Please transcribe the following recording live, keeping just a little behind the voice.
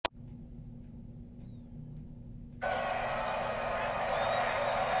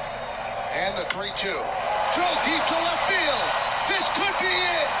And the 3-2. Throw deep to left field. This could be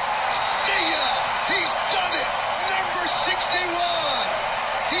it. See ya. He's done it. Number 61.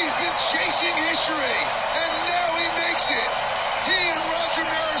 He's been chasing history, and now he makes it. He and Roger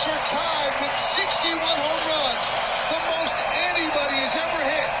Maris are tied with 61 home runs, the most anybody has ever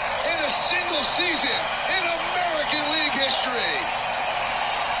hit in a single season in American League history.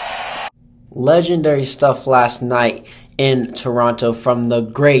 Legendary stuff last night in Toronto from the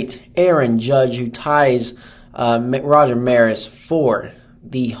great Aaron Judge, who ties Roger Maris for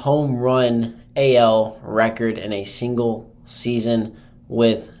the home run AL record in a single season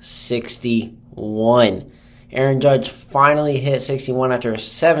with 61. Aaron Judge finally hit 61 after a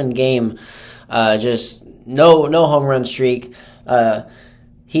 7-game just no home run streak.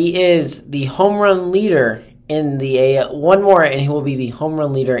 He is the home run leader in the AL. One more and he will be the home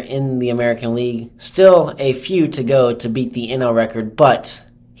run leader in the American League. Still a few to go to beat the NL record, but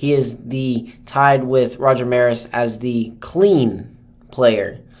he is tied with Roger Maris as the clean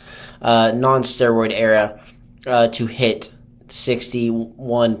player, non-steroid era, to hit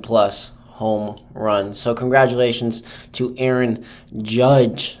 61 plus home runs. So congratulations to Aaron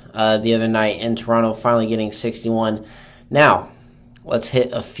Judge the other night in Toronto, finally getting 61. Now, let's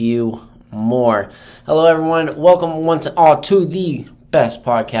hit a few more. Hello everyone, welcome once and all to the best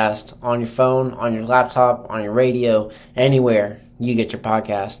podcast on your phone, on your laptop, on your radio, anywhere you get your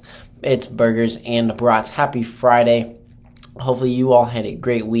podcast. It's Burgers and Brats. Happy Friday. Hopefully you all had a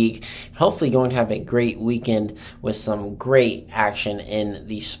great week. Hopefully going to have a great weekend with some great action in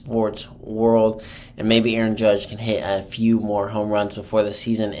the sports world. And maybe Aaron Judge can hit a few more home runs before the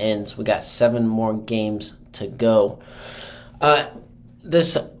season ends. We got 7 more games to go.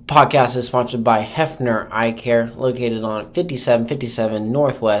 This podcast is sponsored by Hefner Eye Care, located on 5757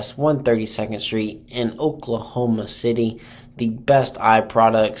 Northwest 132nd Street in Oklahoma City. The best eye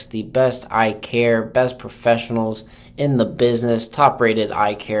products, the best eye care, best professionals in the business, top-rated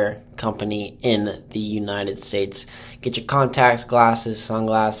eye care company in the United States. Get your contacts, glasses,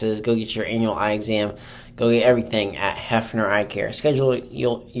 sunglasses, go get your annual eye exam, go get everything at Hefner Eye Care. Schedule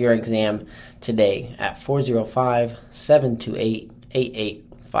your exam today at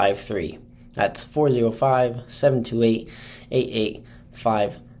 405-728-8853. That's 405-728-8853.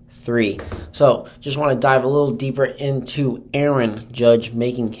 So, just want to dive a little deeper into Aaron Judge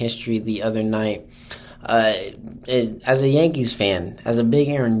making history the other night. As a Yankees fan, as a big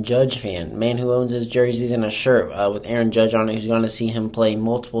Aaron Judge fan, man who owns his jerseys and a shirt with Aaron Judge on it, who's going to see him play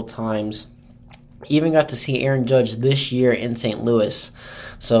multiple times. Even got to see Aaron Judge this year in St. Louis.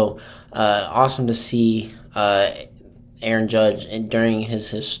 So, awesome to see Aaron Judge during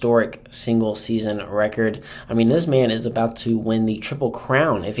his historic single-season record. I mean, this man is about to win the Triple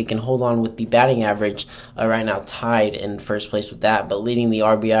Crown if he can hold on with the batting average right now tied in first place with that, but leading the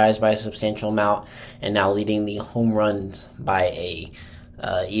RBIs by a substantial amount and now leading the home runs by a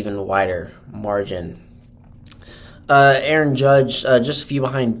even wider margin. Aaron Judge, just a few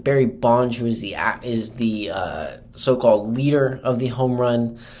behind Barry Bonds, who is the so-called leader of the home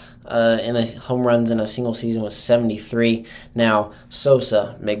runs in a single season with 73. Now,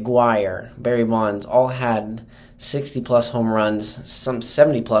 Sosa, McGuire, Barry Bonds all had 60-plus home runs, some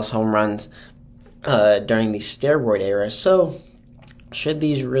 70-plus home runs during the steroid era. So, should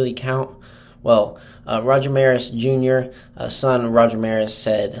these really count? Well, Roger Maris Jr., son Roger Maris,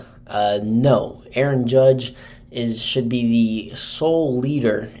 said no. Aaron Judge should be the sole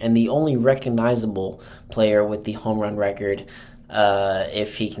leader and the only recognizable player with the home run record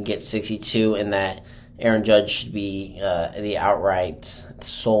if he can get 62, and that Aaron Judge should be the outright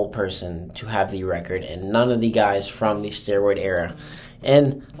sole person to have the record, and none of the guys from the steroid era.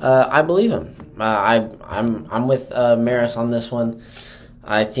 And I believe him. I'm with Maris on this one.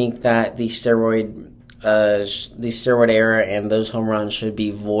 I think that the steroid era and those home runs should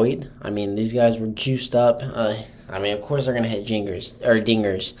be void. I mean, these guys were juiced up. Of course they're going to hit dingers.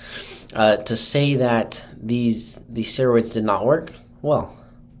 To say that these steroids did not work, well,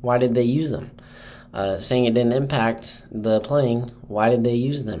 why did they use them? Saying it didn't impact the playing, why did they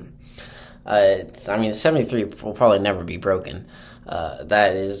use them? 73 will probably never be broken.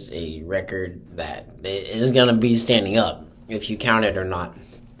 That is a record that is going to be standing up, if you count it or not.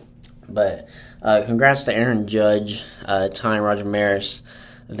 But congrats to Aaron Judge tying Roger Maris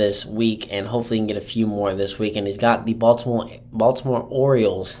this week, and hopefully he can get a few more this weekend. He's got the Baltimore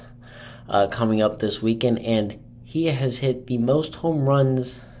Orioles coming up this weekend, and he has hit the most home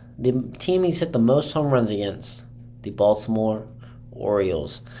runs. The team he's hit the most home runs against, the Baltimore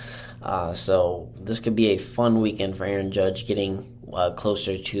Orioles. So this could be a fun weekend for Aaron Judge, getting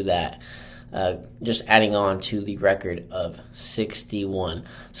closer to that just adding on to the record of 61.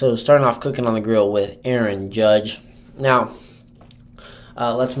 So starting off cooking on the grill with Aaron Judge. Now,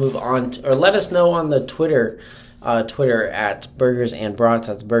 let's move on, or let us know on the Twitter at Burgers and Brats.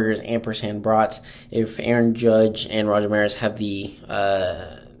 That's Burgers & Brats. If Aaron Judge and Roger Maris have the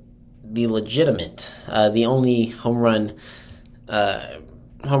legitimate, the only home run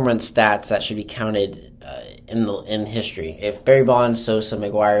stats that should be counted in history. If Barry Bonds, Sosa,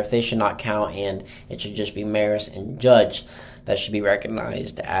 McGwire, if they should not count, and it should just be Maris and Judge that should be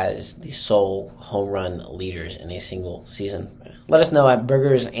recognized as the sole home run leaders in a single season. Let us know at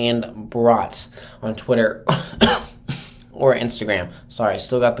Burgers and Brats on Twitter or Instagram. Sorry,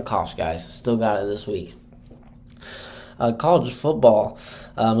 still got the coughs, guys. Still got it this week. College football.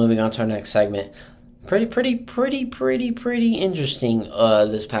 Moving on to our next segment. Pretty interesting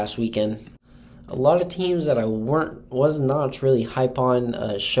this past weekend. A lot of teams that I was not really hype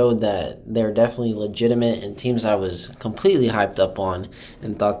on showed that they're definitely legitimate, and teams I was completely hyped up on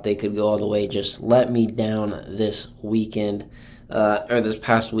and thought they could go all the way just let me down this weekend, or this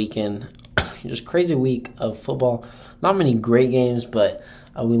past weekend. Just crazy week of football. Not many great games, but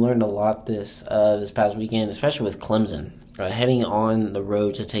we learned a lot this past weekend, especially with Clemson. Heading on the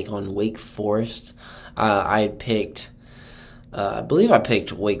road to take on Wake Forest. I believe I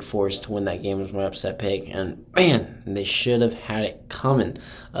picked Wake Forest to win that game was my upset pick, and man, they should have had it coming.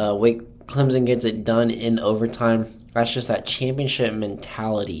 Clemson gets it done in overtime. That's just that championship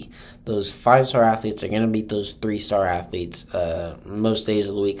mentality. Those 5-star athletes are going to beat those 3-star athletes most days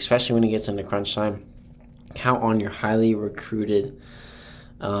of the week, especially when it gets into crunch time. Count on your highly recruited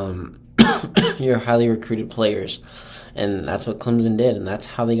players. And that's what Clemson did, and that's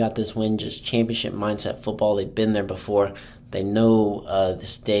how they got this win. Just championship mindset football. They've been there before. They know the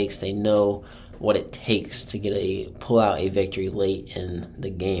stakes. They know what it takes to pull out a victory late in the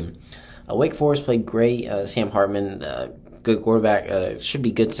game. Wake Forest played great. Sam Hartman, good quarterback. Should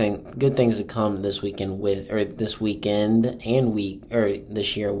be good things to come this weekend this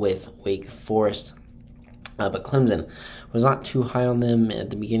year with Wake Forest. But Clemson was not too high on them at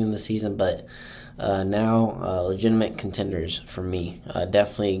the beginning of the season, but now legitimate contenders for me.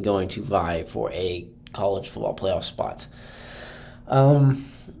 Definitely going to vie for a college football playoff spot. And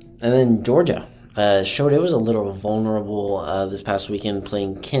then Georgia showed it was a little vulnerable this past weekend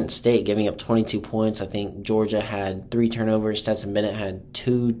playing Kent State, giving up 22 points. I think Georgia had 3 turnovers. Stetson Bennett had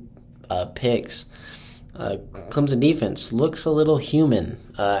 2 picks. Clemson defense looks a little human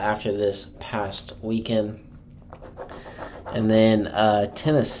after this past weekend. And then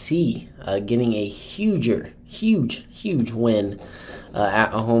Tennessee getting a huge win at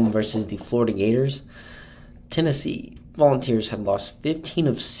home versus the Florida Gators. Tennessee Volunteers had lost 15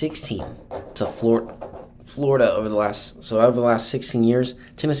 of 16 to Florida over the last 16 years.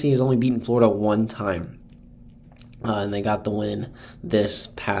 Tennessee has only beaten Florida 1 time. And they got the win this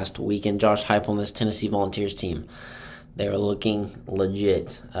past weekend. Josh Heupel on this Tennessee Volunteers team. They are looking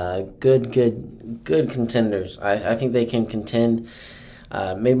legit. Good contenders. I think they can contend.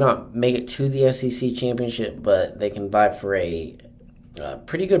 Maybe not make it to the SEC championship, but they can vie for a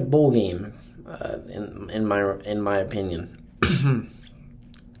pretty good bowl game. In my opinion.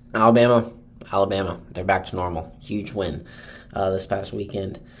 Alabama, they're back to normal. Huge win this past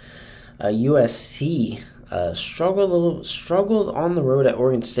weekend. USC struggled on the road at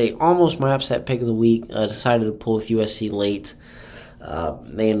Oregon State. Almost my upset pick of the week. Decided to pull with USC late.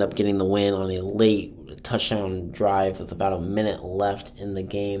 They end up getting the win on a late touchdown drive with about a minute left in the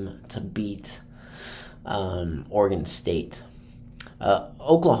game to beat Oregon State.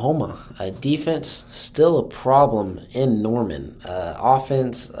 Oklahoma, defense still a problem in Norman.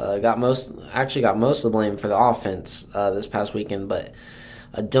 Offense got most of the blame for the offense this past weekend, but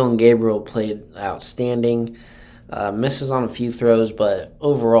Dylan Gabriel played outstanding. Misses on a few throws, but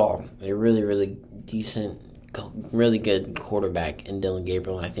overall a really decent, really good quarterback in Dylan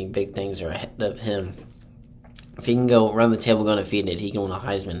Gabriel. And I think big things are ahead of him. If he can go run the table, go undefeated, he can win a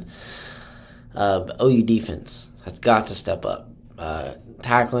Heisman. But OU defense has got to step up.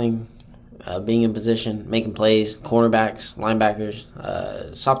 Tackling, being in position, making plays, cornerbacks, linebackers,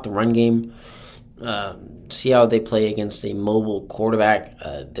 stop the run game. See how they play against a mobile quarterback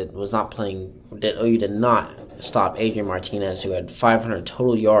that was not playing. That OU did not stop Adrian Martinez, who had 500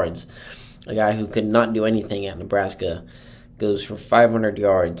 total yards. A guy who could not do anything at Nebraska goes for 500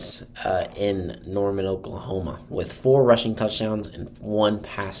 yards in Norman, Oklahoma, with 4 rushing touchdowns and 1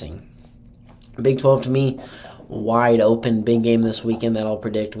 passing. Big 12 to me. Wide open big game this weekend that I'll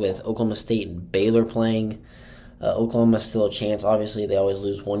predict with Oklahoma State and Baylor playing. Oklahoma's still a chance. Obviously, they always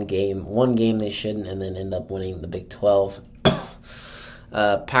lose one game they shouldn't, and then end up winning the Big 12.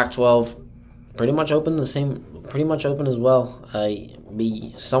 Pac-12, pretty much open as well.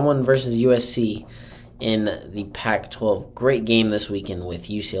 Be someone versus USC in the Pac-12. Great game this weekend with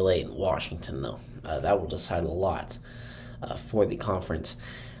UCLA and Washington, though. That will decide a lot for the conference.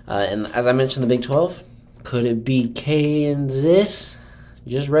 And as I mentioned, the Big 12, could it be Kansas?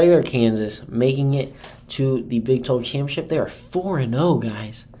 Just regular Kansas making it to the Big 12 championship. They are 4-0,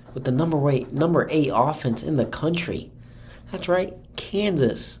 guys, with the number 8 offense in the country. That's right,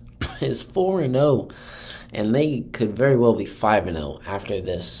 Kansas is 4-0, and they could very well be 5-0 after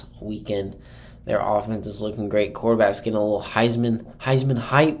this weekend. Their offense is looking great. Quarterback's getting a little Heisman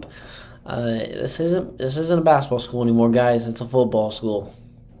hype. This isn't a basketball school anymore, guys. It's a football school.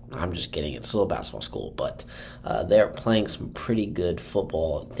 I'm just kidding. It's still a basketball school, but they're playing some pretty good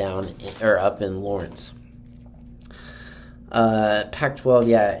football up in Lawrence. Pac-12,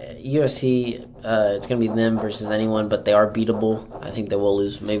 yeah, USC. It's going to be them versus anyone, but they are beatable. I think they will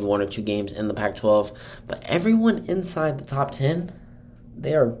lose maybe 1 or 2 games in the Pac-12. But everyone inside the top 10,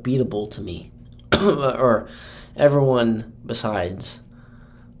 they are beatable to me. Or everyone besides.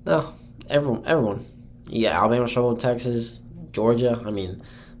 No, everyone. Yeah, Alabama struggled with Texas, Georgia. I mean,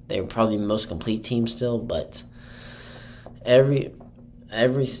 they're probably the most complete team still, but every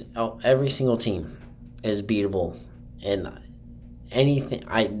single team is beatable, and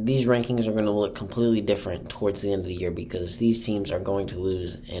these rankings are going to look completely different towards the end of the year because these teams are going to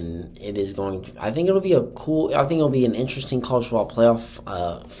lose, and it is going to. I think it'll be an interesting college football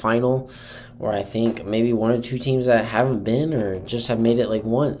playoff final, where I think maybe 1 or 2 teams that haven't been or just have made it like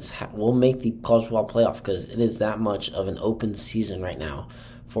once will make the college football playoff because it is that much of an open season right now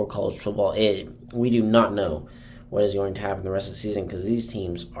for college football. We do not know what is going to happen the rest of the season because these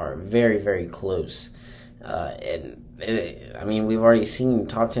teams are very, very close. We've already seen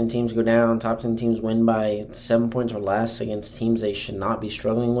top 10 teams go down, top 10 teams win by 7 points or less against teams they should not be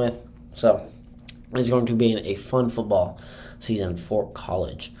struggling with. So it's going to be a fun football season for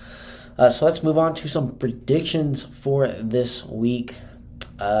college. So let's move on to some predictions for this week.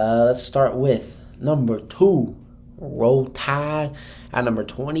 Let's start with number 2, Roll Tide. At number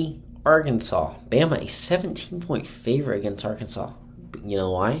 20, Arkansas. Bama, a 17-point favorite against Arkansas. You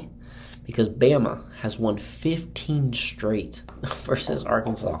know why? Because Bama has won 15 straight versus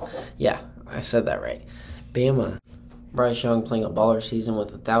Arkansas. Yeah, I said that right. Bama. Bryce Young playing a baller season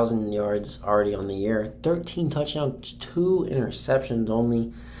with 1,000 yards already on the year. 13 touchdowns, 2 interceptions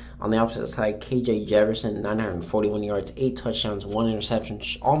only. On the opposite side, KJ Jefferson, 941 yards, 8 touchdowns, 1 interception.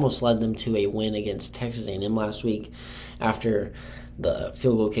 Almost led them to a win against Texas A&M last week after the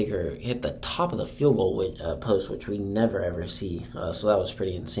field goal kicker hit the top of the field goal post, which we never ever see. So that was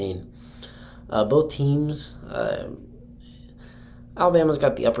pretty insane. Both teams, Alabama's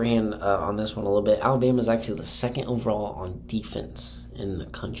got the upper hand on this one a little bit. Alabama's actually the 2nd overall on defense in the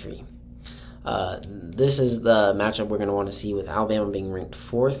country. This is the matchup we're going to want to see with Alabama being ranked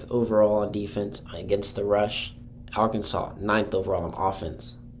 4th overall on defense against the rush. Arkansas, 9th overall on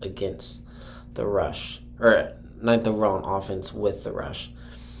offense against the rush. Or 9th overall on offense with the rush.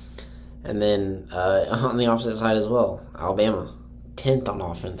 And then on the opposite side as well, Alabama, 10th on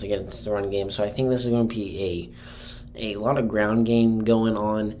offense against the run game. So I think this is going to be a lot of ground game going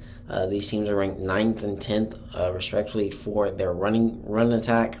on. These teams are ranked 9th and 10th, respectively, for their run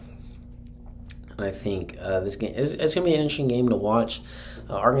attack. And I think this game it's going to be an interesting game to watch.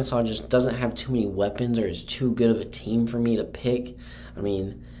 Arkansas just doesn't have too many weapons, or is too good of a team for me to pick. I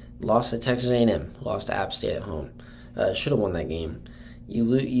mean, lost to Texas A&M, lost to App State at home. Should have won that game.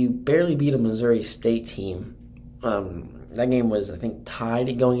 You barely beat a Missouri State team. That game was, I think,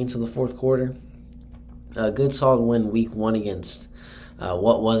 tied going into the 4th quarter. A good solid win week 1 against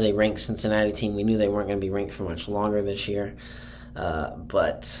what was a ranked Cincinnati team. We knew they weren't going to be ranked for much longer this year.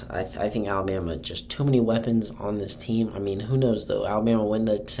 But I think Alabama, just too many weapons on this team. I mean, who knows, though? Alabama went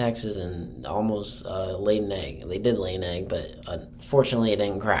to Texas and almost laid an egg. They did lay an egg, but unfortunately it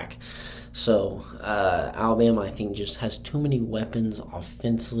didn't crack. So Alabama, I think, just has too many weapons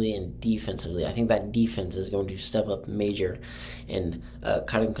offensively and defensively. I think that defense is going to step up major and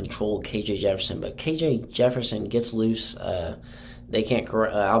kind of control KJ Jefferson. But KJ Jefferson gets loose. They can't.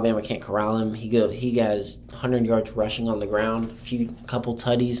 Alabama can't corral him. He has 100 yards rushing on the ground, couple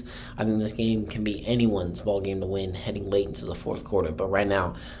tutties. I think this game can be anyone's ball game to win heading late into the 4th quarter. But right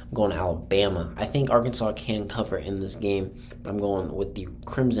now, I'm going to Alabama. I think Arkansas can cover in this game, but I'm going with the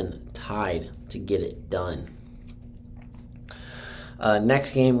Crimson Tide to get it done.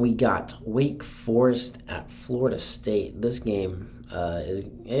 Next game, we got Wake Forest at Florida State. This game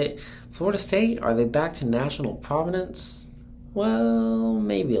Florida State, are they back to national prominence? Well,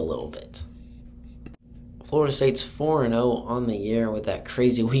 maybe a little bit. Florida State's 4-0 on the year with that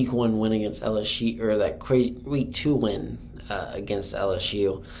crazy Week 1 win against LSU, or that crazy Week 2 win against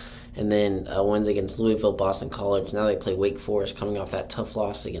LSU, and then wins against Louisville, Boston College. Now they play Wake Forest, coming off that tough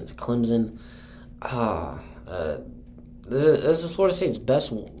loss against Clemson. This is Florida State's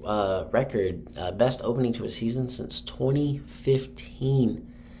best record, best opening to a season since 2015.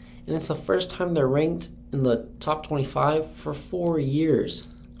 And it's the first time they're ranked in the top 25 for 4 years.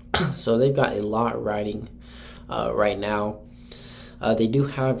 So they've got a lot riding right now. They do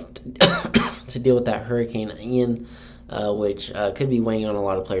have to deal with that Hurricane Ian, which could be weighing on a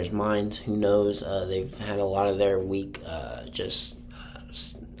lot of players' minds. Who knows? They've had a lot of their week just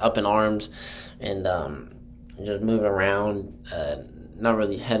up in arms and just moving around, not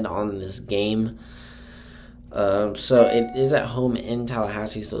really head on this game. So it is at home in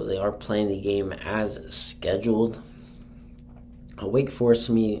Tallahassee, so they are playing the game as scheduled. Wake Forest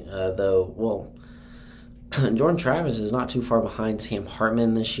to me, though, Jordan Travis is not too far behind Sam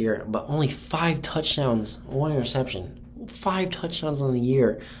Hartman this year, but only 5 touchdowns, 1 interception. 5 touchdowns on the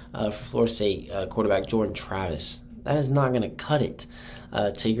year for Florida State quarterback Jordan Travis. That is not going to cut it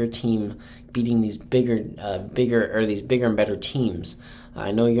to your team beating these bigger and better teams.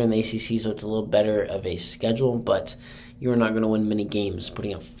 I know you're in the ACC, so it's a little better of a schedule, but you're not going to win many games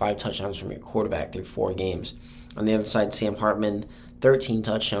putting up 5 touchdowns from your quarterback through 4 games. On the other side, Sam Hartman, 13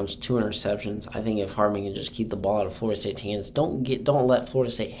 touchdowns, 2 interceptions. I think if Hartman can just keep the ball out of Florida State's hands, don't let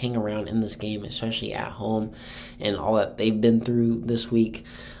Florida State hang around in this game, especially at home, and all that they've been through this week.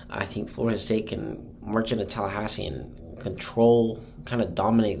 I think Florida State can march into Tallahassee and control, kind of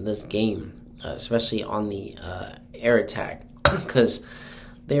dominate this game, especially on the air attack, because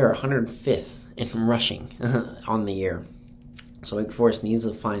they are 105th in rushing on the year. So Wake Forest needs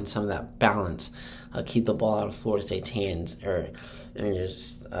to find some of that balance, keep the ball out of Florida State's hands, and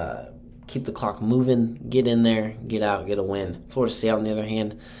just keep the clock moving, get in there, get out, get a win. Florida State, on the other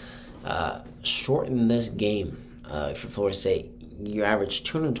hand, shorten this game for Florida State. You average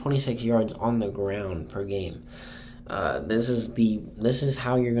 226 yards on the ground per game. This is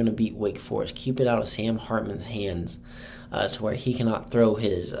how you're going to beat Wake Forest. Keep it out of Sam Hartman's hands to where he cannot throw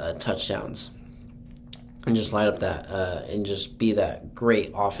his touchdowns. And just light up that, and just be that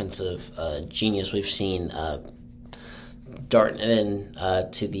great offensive genius we've seen darting it in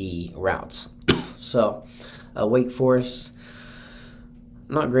to the routes. So, Wake Forest,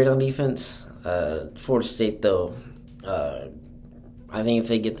 not great on defense. Florida State, though, I think if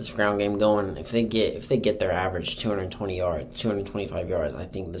they get this ground game going, if they get their average 220 yards, 225 yards, I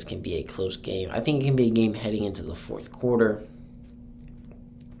think this can be a close game. I think it can be a game heading into the fourth quarter.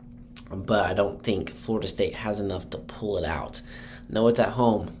 But I don't think Florida State has enough to pull it out. No, it's at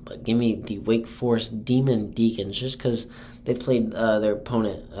home, but give me the Wake Forest Demon Deacons just because they played their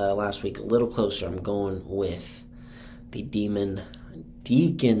opponent last week a little closer. I'm going with the Demon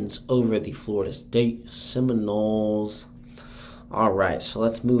Deacons over the Florida State Seminoles. All right, so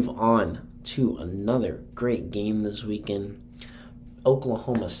let's move on to another great game this weekend.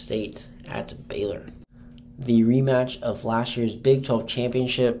 Oklahoma State at Baylor. The rematch of last year's Big 12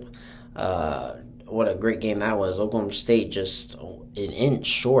 championship. What a great game that was. Oklahoma State just an inch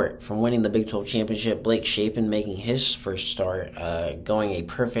short from winning the Big 12 championship. Blake Shapen making his first start, going a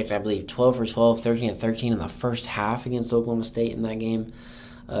perfect, I believe, 12 for 12, 13-13 in the first half against Oklahoma State in that game.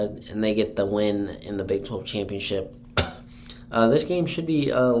 And they get the win in the Big 12 championship. This game should be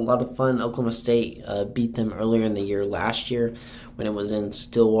a lot of fun. Oklahoma State beat them earlier in the year last year when it was in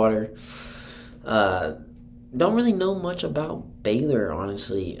Stillwater. Don't really know much about Baylor,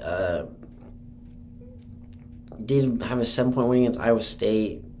 honestly. Did have a 7-point win against Iowa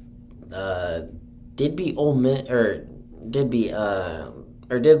State. Did beat Ole Miss, did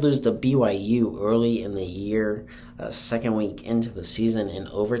lose to BYU early in the year, second week into the season in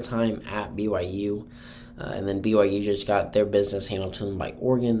overtime at BYU. And then BYU just got their business handled to them by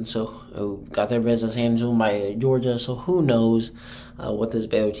Oregon, got their business handled to them by Georgia. So who knows what this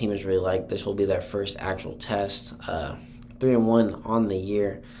Baylor team is really like. This will be their first actual test. 3-1 on the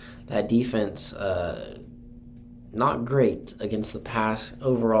year. That defense, not great against the pass.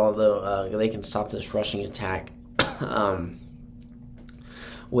 Overall, though, they can stop this rushing attack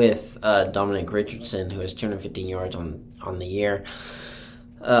with Dominic Richardson, who has 215 yards on the year.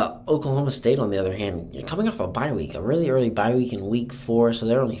 Oklahoma State, on the other hand, coming off a bye week, a really early bye week in week 4, so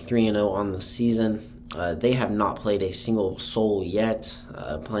they're only 3-0 on the season. They have not played a single soul yet,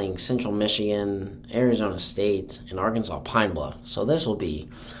 playing Central Michigan, Arizona State, and Arkansas Pine Bluff. So this will be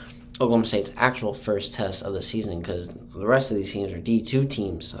Oklahoma State's actual first test of the season because the rest of these teams are D2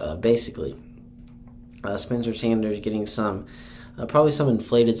 teams, basically. Spencer Sanders getting some Probably some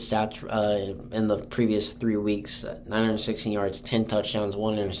inflated stats in the previous 3 weeks. 916 yards, 10 touchdowns,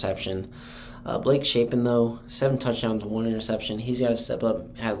 1 interception. Blake Shapen, though, 7 touchdowns, 1 interception. He's got to step up,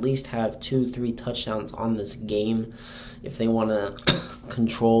 at least have 2-3 touchdowns on this game if they want to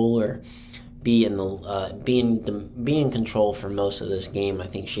control or be in control for most of this game. I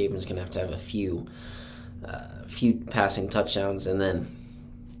think Shapen's going to have a few passing touchdowns, and then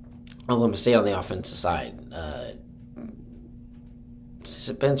Oklahoma State on the offensive side.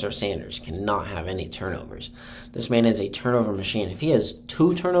 Spencer Sanders cannot have any turnovers. This man is a turnover machine. If he has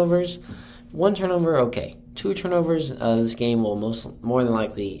 2 turnovers, 1 turnover, okay. 2 turnovers, this game will more than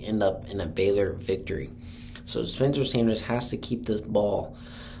likely end up in a Baylor victory. So Spencer Sanders has to keep this ball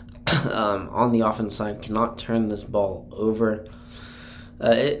on the offense side, cannot turn this ball over.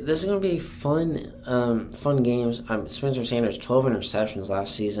 This is going to be fun games. Spencer Sanders 12 interceptions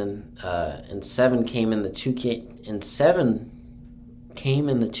last season, and 7 came in the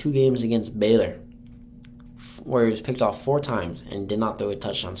 2 games against Baylor, where he was picked off 4 times and did not throw a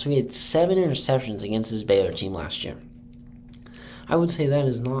touchdown. So he had 7 interceptions against his Baylor team last year. I would say that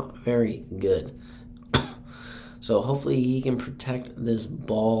is not very good. So hopefully he can protect this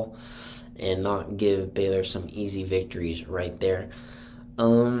ball and not give Baylor some easy victories right there.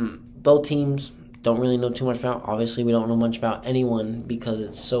 Both teams don't really know too much about. Obviously, we don't know much about anyone because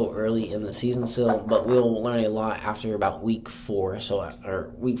it's so early in the season still, but we'll learn a lot after about week 4.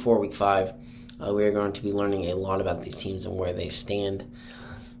 Or week 4, week 5. We're going to be learning a lot about these teams and where they stand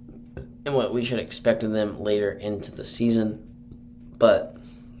and what we should expect of them later into the season. But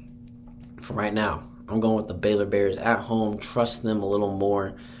for right now, I'm going with the Baylor Bears at home. Trust them a little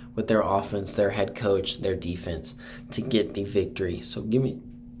more with their offense, their head coach, their defense to get the victory. So give me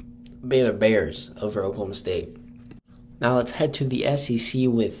Baylor Bears over Oklahoma State. Now let's head to the SEC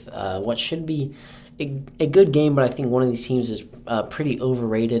with what should be a good game, but I think one of these teams is pretty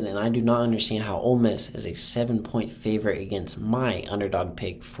overrated, and I do not understand how Ole Miss is a 7-point favorite against my underdog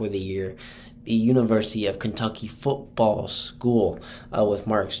pick for the year, the University of Kentucky Football School with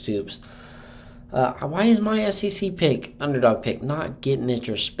Mark Stoops. Why is my SEC pick, underdog pick, not getting its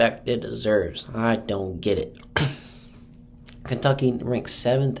respect it deserves? I don't get it. Kentucky ranks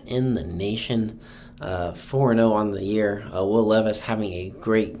 7th in the nation, 4-0 on the year. Will Levis having a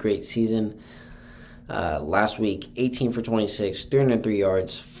great season. Last week, 18 for 26, 303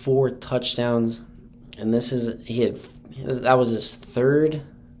 yards, 4 touchdowns, and that was his 3rd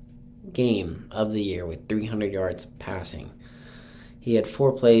game of the year with 300 yards passing. He had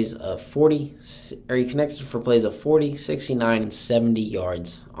 4 plays of 40, or he connected for plays of 40, 69, and 70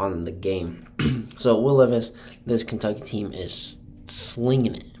 yards on the game. So Will Levis, this Kentucky team is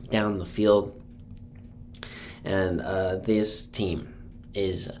slinging it down the field, and this team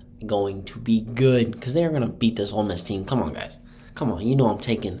is going to be good because they are going to beat this Ole Miss team. Come on, guys. Come on. You know I'm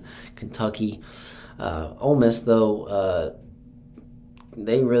taking Kentucky. Ole Miss, though,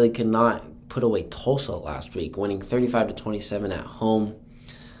 they really could not put away Tulsa last week, winning 35-27 at home.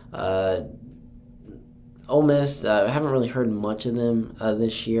 Ole Miss, I haven't really heard much of them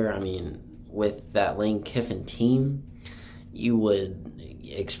this year. I mean, with that Lane Kiffin team, you would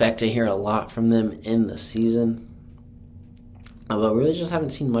expect to hear a lot from them in the season. But we really just haven't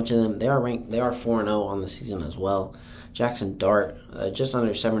seen much of them. They are 4-0 on the season as well. Jackson Dart, just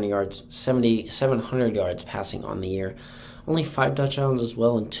under 700 yards passing on the year. Only 5 touchdowns as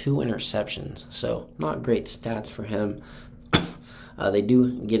well and 2 interceptions. So not great stats for him. They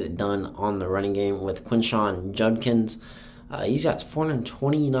do get it done on the running game with Quinshon Judkins. He's got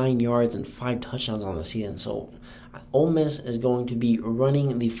 429 yards and 5 touchdowns on the season. So Ole Miss is going to be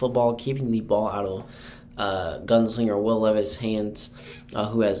running the football, keeping the ball out of gunslinger Will Levis' hands,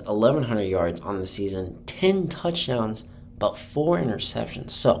 who has 1,100 yards on the season, 10 touchdowns, but 4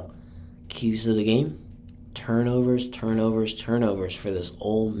 interceptions. So, keys to the game, turnovers for this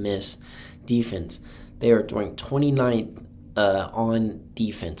Ole Miss defense. They are ranked 29th on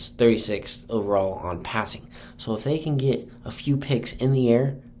defense, 36th overall on passing. So if they can get a few picks in the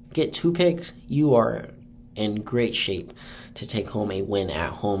air, get 2 picks, you are in great shape to take home a win at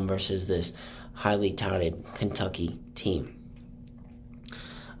home versus this highly touted Kentucky team.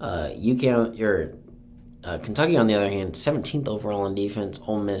 Kentucky, on the other hand, 17th overall on defense,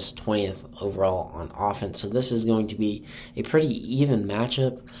 Ole Miss 20th overall on offense. So this is going to be a pretty even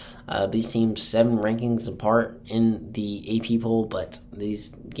matchup. These teams 7 rankings apart in the AP poll, but these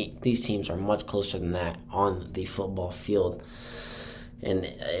teams are much closer than that on the football field. And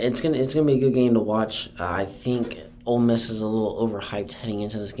it's gonna be a good game to watch. I think Ole Miss is a little overhyped heading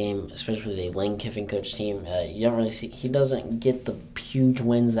into this game, especially with a Lane Kiffin coach team. You don't really see, he doesn't get the huge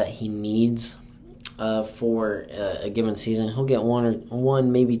wins that he needs for a given season. He'll get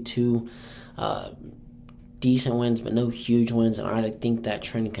one, maybe two decent wins, but no huge wins, and I think that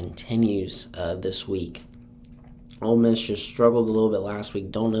trend continues this week. Ole Miss just struggled a little bit last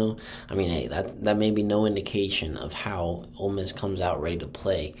week. Don't know. I mean, hey, that may be no indication of how Ole Miss comes out ready to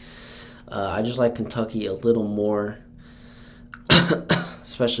play. I just like Kentucky a little more,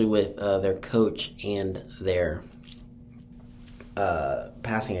 especially with their coach and their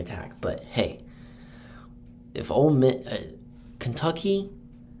passing attack. But hey, if Ole Miss, Kentucky,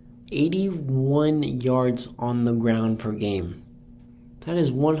 81 yards on the ground per game. That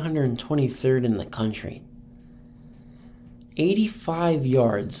is 123rd in the country. 85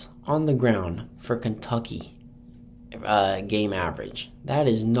 yards on the ground for Kentucky game average. That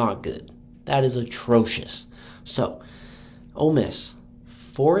is not good. That is atrocious. So, Ole Miss,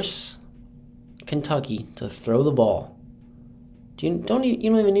 force Kentucky to throw the ball. You don't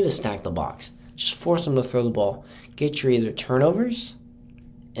even need to stack the box. Just force them to throw the ball. Get your either turnovers,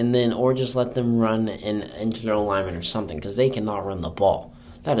 or just let them run into their own lineman or something, because they cannot run the ball.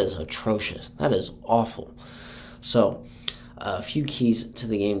 That is atrocious. That is awful. So, a few keys to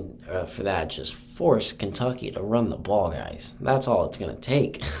the game for that. Just force Kentucky to run the ball, guys. That's all it's going to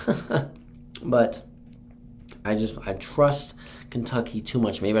take. But I trust Kentucky too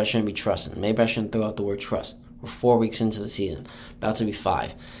much. Maybe I shouldn't be trusting. Maybe I shouldn't throw out the word trust. We're 4 weeks into the season. About to be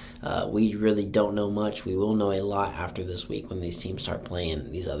 5. We really don't know much. We will know a lot after this week when these teams start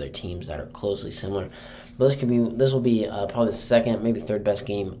playing these other teams that are closely similar. But this will be probably the second, maybe third best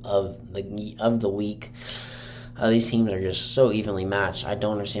game of the week. These teams are just so evenly matched. I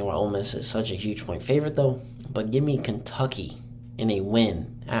don't understand why Ole Miss is such a huge point favorite, though. But give me Kentucky in a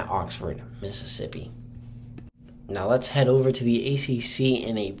win at Oxford, Mississippi. Now let's head over to the ACC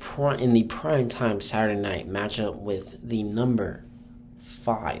in the primetime Saturday night matchup with the number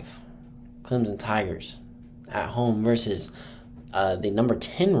 5 Clemson Tigers at home versus the number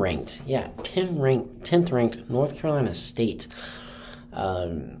 10 ranked, 10th ranked North Carolina State.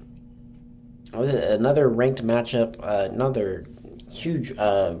 Another ranked matchup, another huge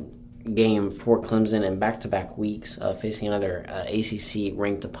game for Clemson in back-to-back weeks, facing another ACC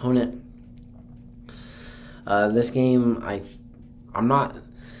ranked opponent. This game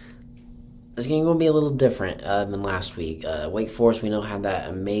will be a little different than last week. Wake Forest, we know, had that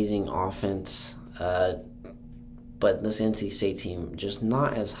amazing offense, but this NC State team just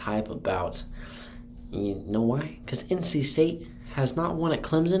not as hype about. You know why? Because NC State has not won at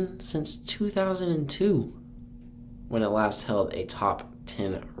Clemson since 2002, when it last held a top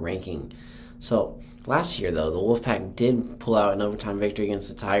 10 ranking. So last year, though, the Wolfpack did pull out an overtime victory against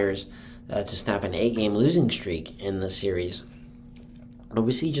the Tigers to snap an 8-game losing streak in the series. But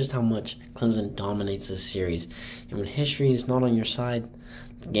we see just how much Clemson dominates this series. And when history is not on your side,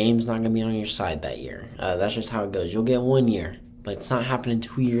 the game's not going to be on your side that year. That's just how it goes. You'll get 1 year, but it's not happening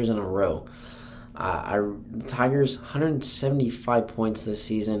 2 years in a row. The Tigers, 175 points this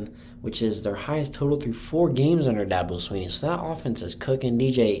season, which is their highest total through 4 games under Dabo Swinney. So that offense is cooking.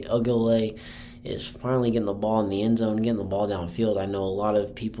 DJ Uiagalelei is finally getting the ball in the end zone, getting the ball downfield. I know a lot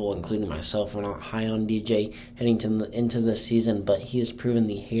of people, including myself, are not high on DJ heading into this season, but he has proven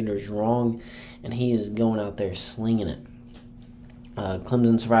the haters wrong, and he is going out there slinging it.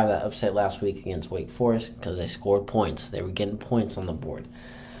 Clemson survived that upset last week against Wake Forest because they scored points. They were getting points on the board.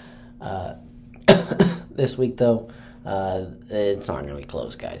 This week, though, it's not going to be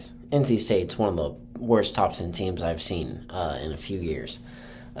close, guys. NC State's one of the worst top 10 teams I've seen in a few years.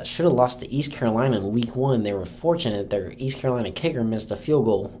 Should have lost to East Carolina in week 1. They were fortunate their East Carolina kicker missed a field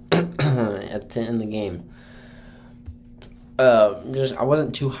goal to end the game. I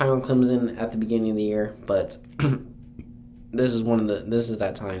wasn't too high on Clemson at the beginning of the year, but this is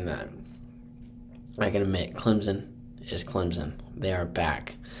that time that I can admit Clemson is Clemson. They are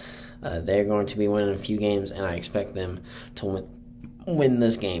back. They're going to be winning a few games, and I expect them to win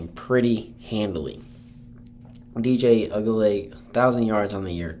this game pretty handily. DJ Uiagalelei, 1,000 yards on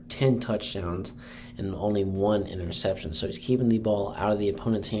the year, 10 touchdowns, and only 1 interception. So he's keeping the ball out of the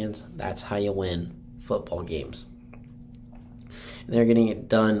opponent's hands. That's how you win football games. And they're getting it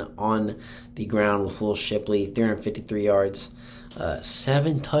done on the ground with Will Shipley, 353 yards,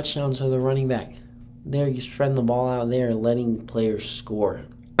 7 touchdowns for the running back. There, you spreading the ball out there, letting players score.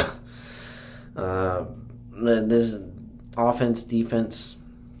 This offense, defense,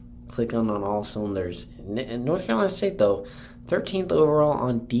 clicking on all cylinders. In North Carolina State, though, 13th overall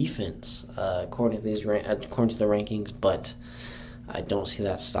on defense, according to the rankings, but I don't see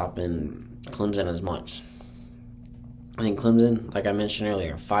that stopping Clemson as much. I think Clemson, like I mentioned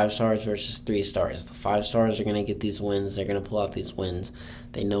earlier, 5 stars versus 3 stars. The 5 stars are going to get these wins. They're going to pull out these wins.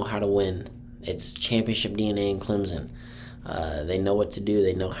 They know how to win. It's championship DNA in Clemson. They know what to do.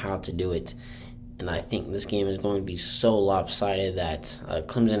 They know how to do it. And I think this game is going to be so lopsided that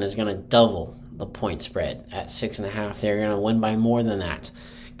Clemson is going to double the point spread at 6.5. They're going to win by more than that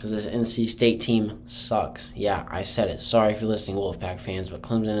because this NC State team sucks. Yeah, I said it. Sorry if you're listening, Wolfpack fans, but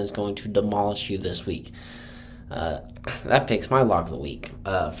Clemson is going to demolish you this week. That picks my lock of the week.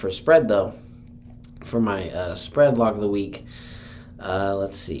 For spread, though, for my spread lock of the week,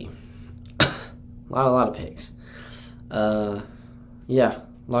 let's see. a lot of picks. Yeah,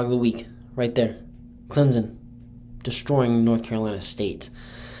 lock of the week right there. Clemson destroying North Carolina State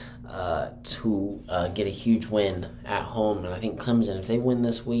to get a huge win at home. And I think Clemson, if they win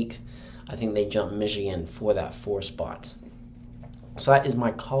this week, I think they jump Michigan for that 4 spot. So that is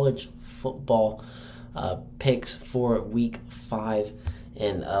my college football picks for week 5.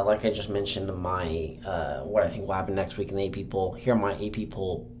 And like I just mentioned, my what I think will happen next week in the AP poll. Here are my AP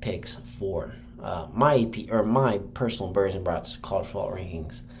poll picks for my personal Birds and Brats college football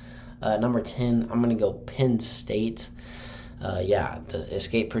rankings. Number 10, I'm going to go Penn State. To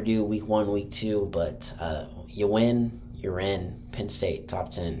escape Purdue week 1, week 2, but you win, you're in. Penn State,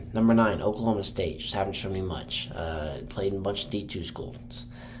 top 10. Number 9, Oklahoma State. Just haven't shown me much. Played in a bunch of D2 schools.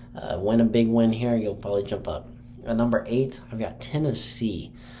 Win a big win here, you'll probably jump up. Number 8, I've got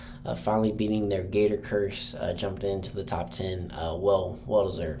Tennessee. Finally beating their Gator curse. Jumped into the top 10. Well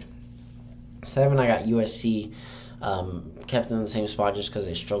deserved. 7, I got USC. Kept in the same spot just because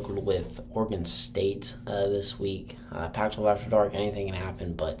they struggled with Oregon State this week. Pac-12 after dark, anything can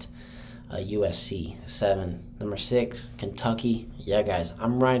happen, but USC, 7. Number 6, Kentucky. Yeah, guys,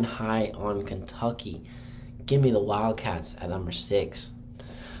 I'm riding high on Kentucky. Give me the Wildcats at number 6.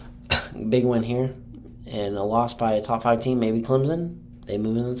 Big win here, and a loss by a top 5 team, maybe Clemson. They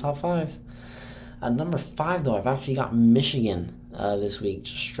move into the top 5. Number 5, though, I've actually got Michigan this week.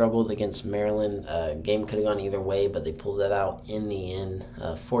 Just struggled against Maryland. Game could have gone either way, but they pulled that out in the end.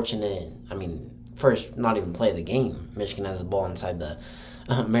 Fortunate, first, not even play the game. Michigan has the ball inside the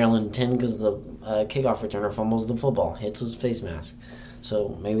Maryland 10 because the kickoff returner fumbles the football, hits his face mask.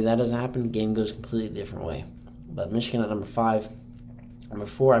 So maybe that doesn't happen. Game goes completely different way. But Michigan at number 5. Number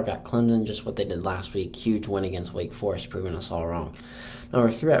 4, I've got Clemson, just what they did last week. Huge win against Wake Forest, proving us all wrong.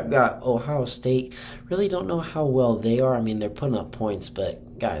 Number 3, I've got Ohio State. Really don't know how well they are. They're putting up points,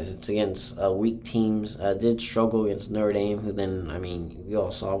 but guys, it's against weak teams. Did struggle against Notre Dame, who then, we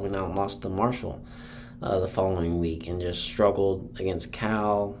all saw went out and lost to Marshall the following week, and just struggled against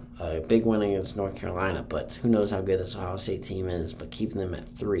Cal. Big win against North Carolina, but who knows how good this Ohio State team is, but keeping them at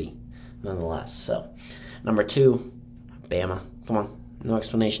 3 nonetheless. So, number 2, Bama. Come on. No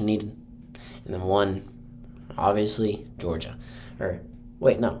explanation needed. And then 1, obviously, Georgia.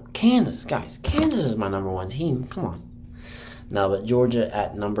 Kansas, guys. Kansas is my number 1 team. Come on. No, but Georgia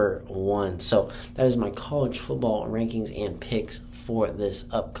at number 1. So that is my college football rankings and picks for this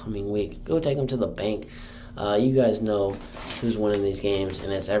upcoming week. Go take them to the bank. You guys know who's winning these games,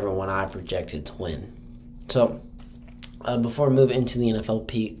 and it's everyone I projected to win. So before we move into the NFL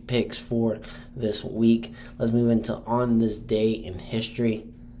picks for this week, let's move into On This Day in History.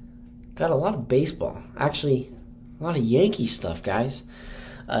 Got a lot of baseball. Actually, a lot of Yankee stuff, guys.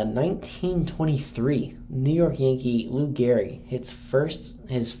 1923, New York Yankee Lou Gehrig hits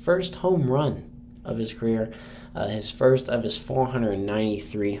his first home run of his career, his first of his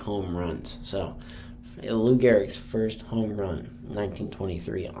 493 home runs. So, Lou Gehrig's first home run,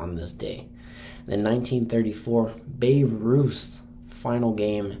 1923, on this day. Then 1934, Babe Ruth's final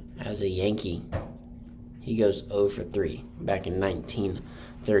game as a Yankee. He goes 0 for 3 back in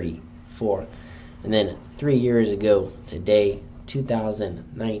 1934. And then 3 years ago today,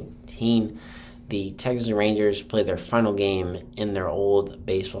 2019, the Texas Rangers played their final game in their old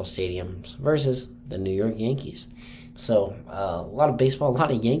baseball stadiums versus the New York Yankees. So a lot of baseball, a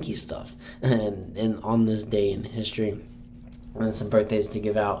lot of Yankee stuff. And on this day in history, and some birthdays to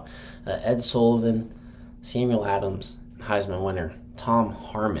give out. Ed Sullivan, Samuel Adams, Heisman winner Tom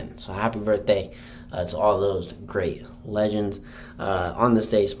Harmon. So happy birthday to all those great legends. On this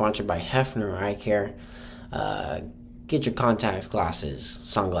day, sponsored by Hefner Eye Care. Get your contacts, glasses,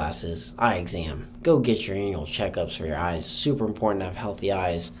 sunglasses, eye exam. Go get your annual checkups for your eyes. Super important to have healthy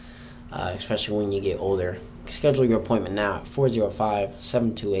eyes, especially when you get older. Schedule your appointment now at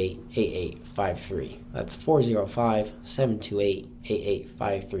 405-728-8853. That's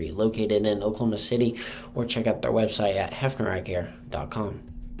 405-728-8853. Located in Oklahoma City, or check out their website at hefnereyecare.com.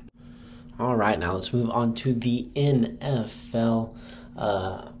 All right, now let's move on to the NFL.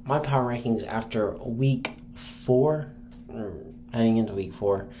 My power rankings after week 4, heading into week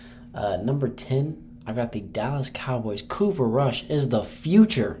 4. Number 10, I've got the Dallas Cowboys. Cooper Rush is the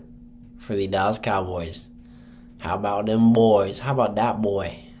future for the Dallas Cowboys. How about them boys? How about that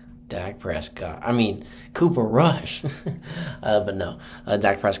boy? Dak Prescott. Cooper Rush. But no,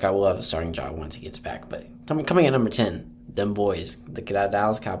 Dak Prescott will have the starting job once he gets back. But coming at number 10, them boys, the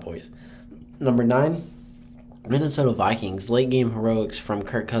Dallas Cowboys. Number 9, Minnesota Vikings. Late game heroics from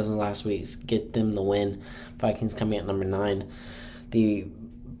Kirk Cousins last week get them the win. Vikings coming at number 9. The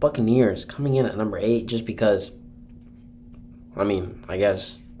Buccaneers coming in at number 8 just because, I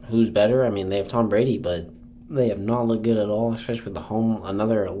guess, who's better? They have Tom Brady, but they have not looked good at all, especially with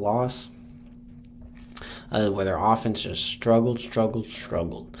another loss, where their offense just struggled.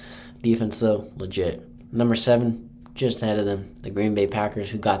 Defense, though, legit. Number 7, just ahead of them, the Green Bay Packers,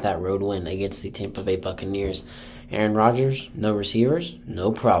 who got that road win against the Tampa Bay Buccaneers. Aaron Rodgers, no receivers,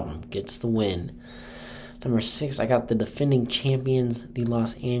 no problem, gets the win. Number 6, I got the defending champions, the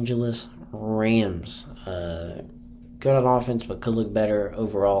Los Angeles Rams. Good on offense, but could look better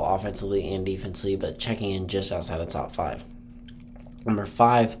overall offensively and defensively, but checking in just outside the top 5. Number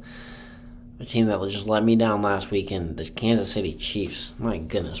 5, a team that just let me down last weekend, the Kansas City Chiefs. My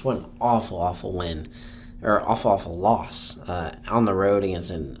goodness, what an awful win, or awful loss on the road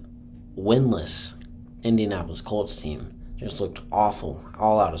against a winless Indianapolis Colts team. Just looked awful,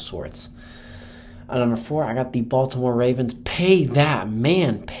 all out of sorts. Number 4, I got the Baltimore Ravens. Pay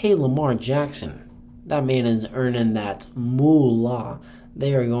Lamar Jackson. That man is earning that moolah.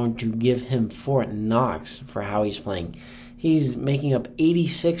 They are going to give him Fort Knox for how he's playing. He's making up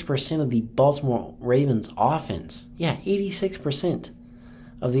 86% of the Baltimore Ravens offense. Yeah, 86%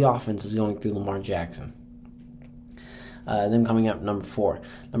 of the offense is going through Lamar Jackson. Then coming up, number 4.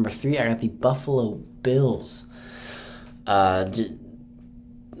 Number 3, I got the Buffalo Bills.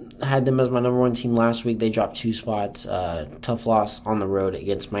 Had them as my number 1 team last week. They dropped 2 spots. Tough loss on the road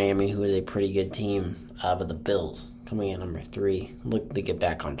against Miami, who is a pretty good team. But the Bills, coming in number 3, look to get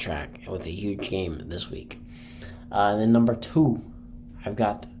back on track with a huge game this week. And then number 2, I've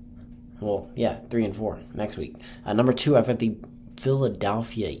got, 3 and 4 next week. Number 2, I've got the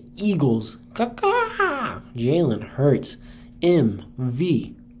Philadelphia Eagles. Jalen Hurts,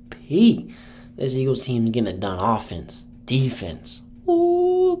 MVP. This Eagles team is getting it done. Offense, defense.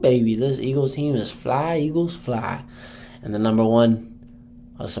 Ooh, baby, this Eagles team is fly, Eagles fly. And the number 1,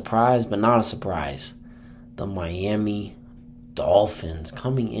 a surprise, but not a surprise, the Miami Dolphins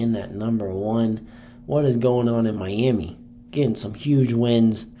coming in at number 1. What is going on in Miami? Getting some huge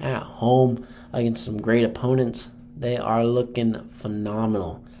wins at home against some great opponents. They are looking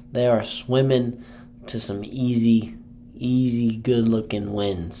phenomenal. They are swimming to some easy, good-looking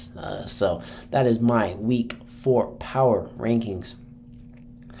wins. So that is my Week 4 power rankings.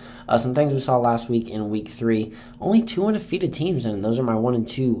 Some things we saw last week in Week 3. Only 2 undefeated teams, and those are my 1 and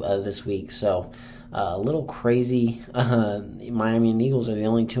 2 this week. So a little crazy. Miami and Eagles are the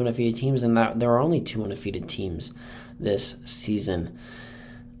only 2 undefeated teams, and there are only 2 undefeated teams this season.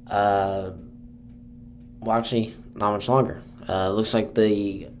 Actually, not much longer. Looks like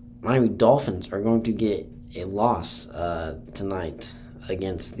the Miami Dolphins are going to get a loss tonight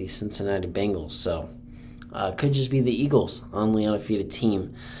against the Cincinnati Bengals. So could just be the Eagles, only undefeated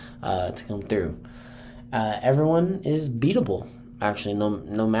team to come through. Everyone is beatable, actually,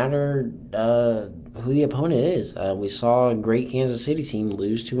 no matter who the opponent is. We saw a great Kansas City team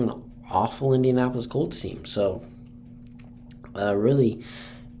lose to an awful Indianapolis Colts team. So really,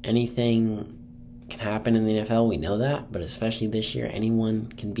 anything can happen in the NFL. We know that, but especially this year,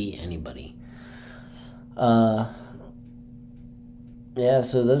 anyone can beat anybody. So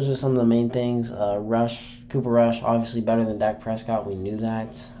those are some of the main things. Cooper Rush, obviously better than Dak Prescott. We knew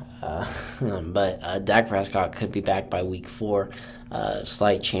that. But Dak Prescott could be back by Week 4.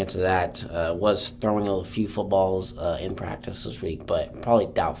 Slight chance of that. Was throwing a few footballs in practice this week, but probably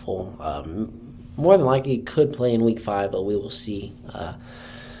doubtful. More than likely could play in Week 5, but we will see.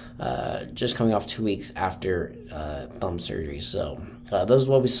 Just coming off 2 weeks after thumb surgery. So those is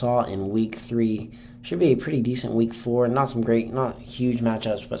what we saw in Week 3. Should be a pretty decent Week 4. Not huge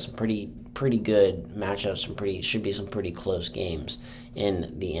matchups, but some pretty good matchups. Should be some pretty close games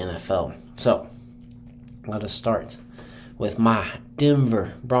in the NFL. So let us start with my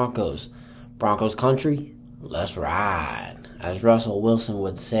Denver Broncos. Broncos country, let's ride. As Russell Wilson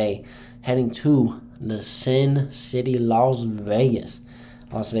would say, heading to the Sin City, Las Vegas.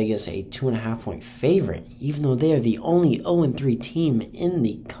 Las Vegas, a 2.5-point favorite, even though they are the only 0-3 team in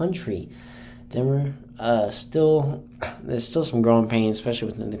the country. Denver, there's still some growing pains,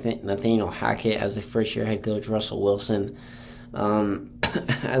 especially with Nathaniel Hackett as a first-year head coach, Russell Wilson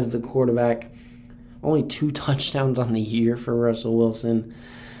as the quarterback. Only 2 touchdowns on the year for Russell Wilson.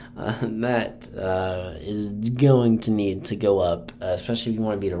 That is going to need to go up, especially if you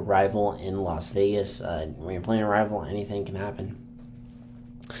want to beat a rival in Las Vegas. When you're playing a rival, anything can happen.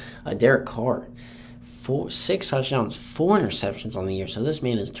 Derek Carr, 6 touchdowns, 4 interceptions on the year. So this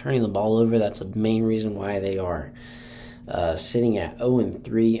man is turning the ball over. That's the main reason why they are sitting at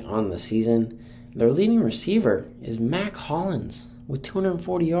 0-3 on the season. Their leading receiver is Mac Hollins with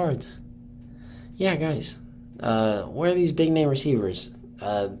 240 yards. Yeah, guys. Where are these big-name receivers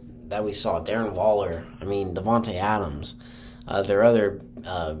that we saw? Darren Waller, Devontae Adams, their other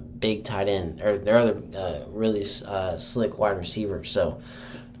big tight end, or their other really slick wide receivers. So,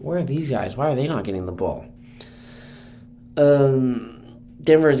 where are these guys? Why are they not getting the ball?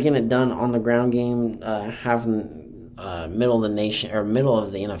 Denver is getting it done on the ground game, having middle of the nation or middle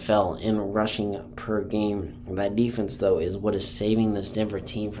of the NFL in rushing per game. That defense, though, is what is saving this Denver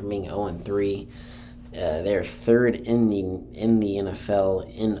team from being 0-3. They're third in the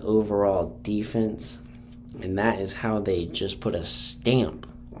NFL in overall defense, and that is how they just put a stamp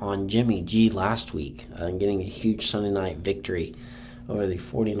on Jimmy G last week, getting a huge Sunday night victory over the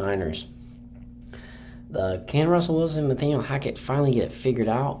 49ers. Can Russell Wilson and Nathaniel Hackett finally get it figured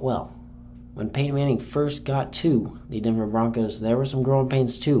out? Well, when Peyton Manning first got to the Denver Broncos, there were some growing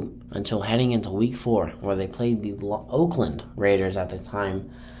pains too, until heading into Week 4, where they played the Oakland Raiders at the time.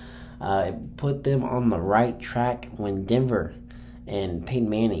 It put them on the right track when Denver and Peyton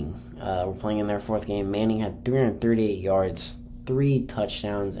Manning were playing in their 4th game. Manning had 338 yards, 3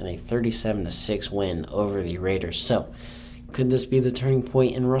 touchdowns, and a 37-6 win over the Raiders. So, could this be the turning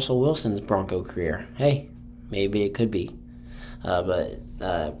point in Russell Wilson's Bronco career? Hey, maybe it could be. But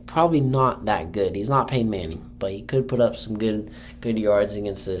probably not that good. He's not Peyton Manning, but he could put up some good yards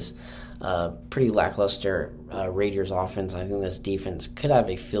against this pretty lackluster Raiders offense. I think this defense could have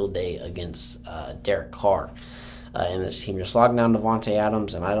a field day against Derek Carr and this team. Just locked down Devontae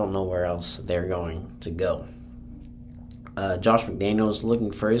Adams, and I don't know where else they're going to go. Josh McDaniels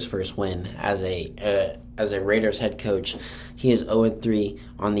looking for his first win as a Raiders head coach. He is 0-3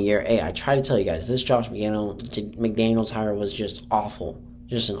 on the year. Hey, I try to tell you guys, this Josh McDaniels hire was just awful.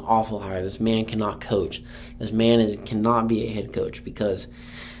 Just an awful hire. This man cannot coach. This man cannot be a head coach because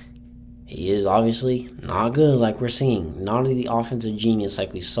he is obviously not good like we're seeing. Not the offensive genius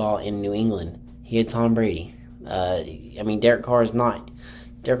like we saw in New England. He had Tom Brady. Derek Carr is not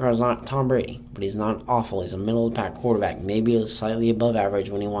Tom Brady, but he's not awful. He's a middle-of-the-pack quarterback, maybe slightly above average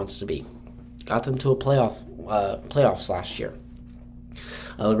when he wants to be. Got them to a playoffs last year.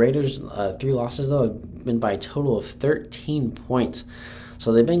 The Raiders' 3 losses, though, have been by a total of 13 points.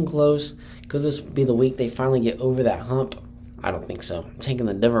 So they've been close. Could this be the week they finally get over that hump? I don't think so. I'm taking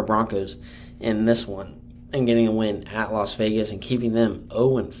the Denver Broncos in this one and getting a win at Las Vegas and keeping them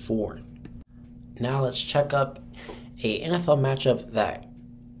 0-4. Now let's check up a NFL matchup that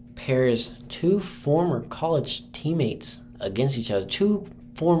pairs 2 former college teammates against each other. 2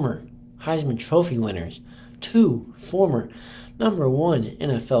 former Heisman Trophy winners. 2 former number 1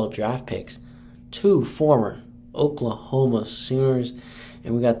 NFL draft picks. 2 former Oklahoma Sooners.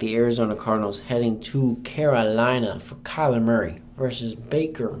 And we got the Arizona Cardinals heading to Carolina for Kyler Murray versus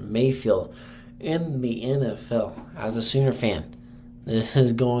Baker Mayfield in the NFL. As a Sooner fan, this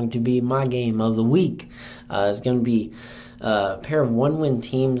is going to be my game of the week. It's going to be a pair of 1-win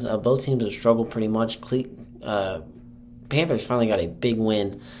teams. Both teams have struggled pretty much. Panthers finally got a big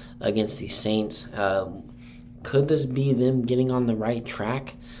win against the Saints. Could this be them getting on the right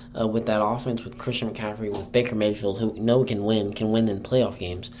track with that offense, with Christian McCaffrey, with Baker Mayfield, who we know can win in playoff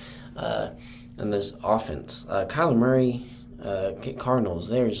games, and this offense? Kyler Murray, Cardinals,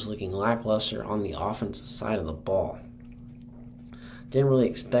 they're just looking lackluster on the offensive side of the ball. Didn't really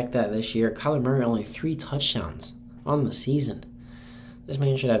expect that this year. Kyler Murray only 3 touchdowns on the season. This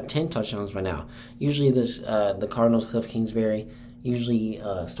man should have 10 touchdowns by now. Usually the Cardinals, Cliff Kingsbury, usually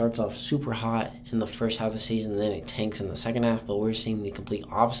starts off super hot in the first half of the season, and then it tanks in the second half, but we're seeing the complete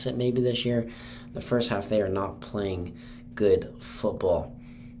opposite maybe this year. The first half, they are not playing good football.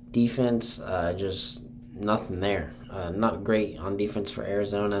 Defense, just nothing there. Not great on defense for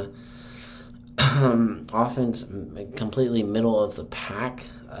Arizona. Offense, completely middle of the pack,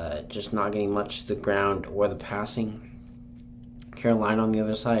 just not getting much to the ground or the passing. Carolina on the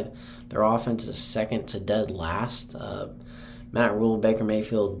other side, their offense is second to dead last. Matt Rule, Baker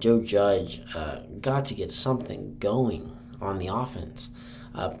Mayfield, Joe Judge got to get something going on the offense.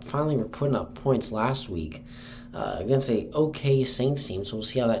 Finally, we're putting up points last week against a okay Saints team, so we'll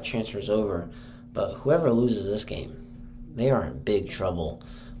see how that transfers over. But whoever loses this game, they are in big trouble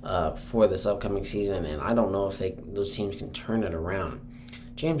for this upcoming season, and I don't know if those teams can turn it around.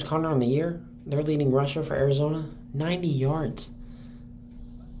 James Conner on the year, their leading rusher for Arizona, 90 yards.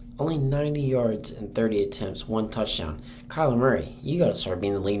 only 90 yards and 30 attempts, 1 touchdown. Kyler Murray, you got to start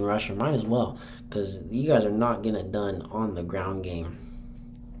being the leading rusher. Might as well, because you guys are not getting it done on the ground game.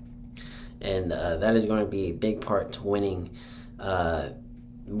 And that is going to be a big part to winning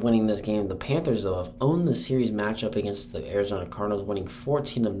this game. The Panthers, though, have owned the series matchup against the Arizona Cardinals, winning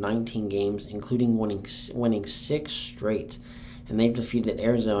 14 of 19 games, including winning 6 straight. And they've defeated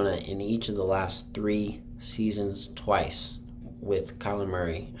Arizona in each of the last 3 seasons twice, with Kyler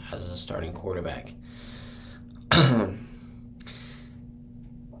Murray as a starting quarterback. 2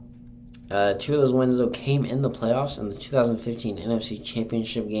 of those wins, though, came in the playoffs in the 2015 NFC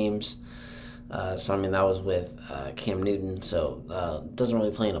Championship games. So, I mean, that was with Cam Newton, so it doesn't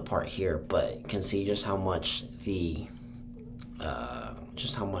really play a part here, but you can see just how much the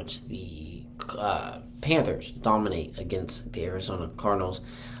Panthers dominate against the Arizona Cardinals.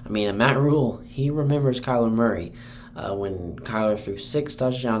 I mean, Matt Rule, he remembers Kyler Murray when Kyler threw 6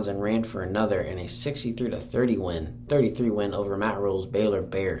 touchdowns and ran for another in a 63 win over Matt Rule's Baylor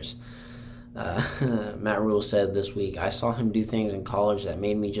Bears. Matt Rule said this week, "I saw him do things in college that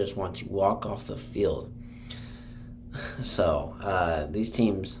made me just want to walk off the field." So these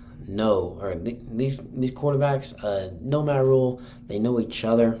teams know, or these quarterbacks know Matt Rule. They know each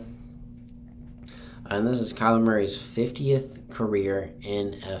other. And this is Kyler Murray's 50th career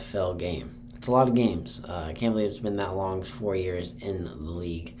NFL game. It's a lot of games. I can't believe it's been that long. It's 4 years in the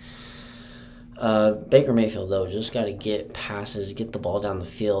league. Baker Mayfield, though, just got to get passes, get the ball down the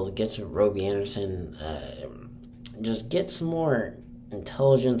field, get to Robbie Anderson, just get some more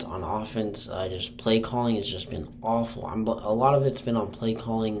intelligence on offense. Just play calling has just been awful. A lot of it's been on play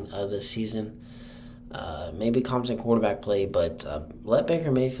calling this season. Maybe competent quarterback play, but let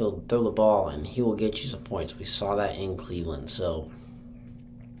Baker Mayfield throw the ball and he will get you some points. We saw that in Cleveland. So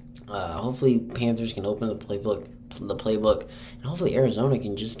hopefully Panthers can open the playbook, and hopefully Arizona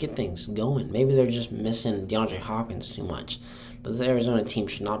can just get things going. Maybe they're just missing DeAndre Hopkins too much. But this Arizona team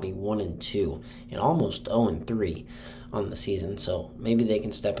should not be 1-2 and almost 0-3 on the season. So maybe they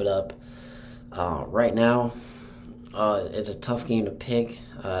can step it up. Right now, it's a tough game to pick.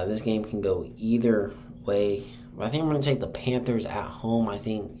 This game can go either way. But I think I'm going to take the Panthers at home. I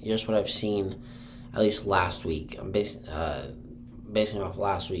think just what I've seen, at least last week. I'm basing off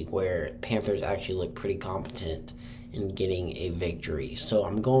last week, where Panthers actually looked pretty competent in getting a victory. So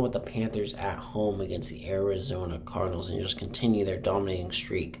I'm going with the Panthers at home against the Arizona Cardinals and just continue their dominating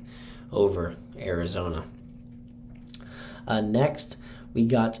streak over Arizona. Next, we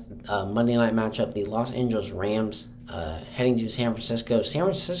got Monday night matchup, the Los Angeles Rams heading to San Francisco. San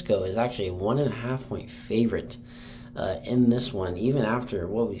Francisco is actually a 1.5-point favorite in this one, even after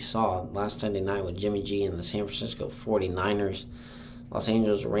what we saw last Sunday night with Jimmy G and the San Francisco 49ers. Los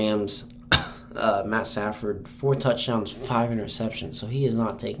Angeles Rams, Matt Stafford, 4 touchdowns, 5 interceptions, so he is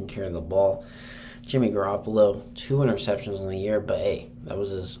not taking care of the ball. Jimmy Garoppolo, 2 interceptions in the year, but hey, that was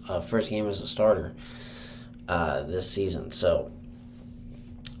his first game as a starter this season. So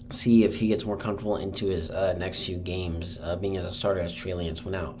see if he gets more comfortable into his next few games, being as a starter as Trey Lance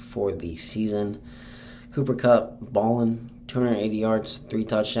went out for the season. Cooper Kupp, balling, 280 yards, 3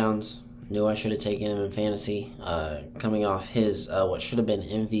 touchdowns. Knew I should have taken him in fantasy. Coming off his what should have been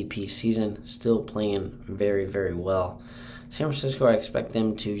MVP season, still playing very, very well. San Francisco, I expect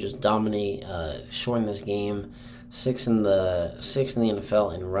them to just dominate, shorten this game. 6th in the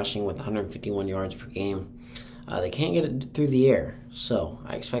NFL in rushing with 151 yards per game. They can't get it through the air, so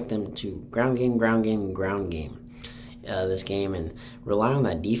I expect them to ground game this game and rely on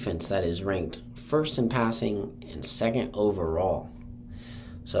that defense that is ranked 1st in passing and 2nd overall.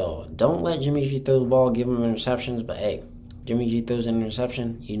 So don't let Jimmy G throw the ball, give him interceptions, but hey, Jimmy G throws an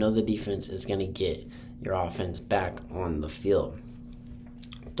interception, you know the defense is going to get your offense back on the field.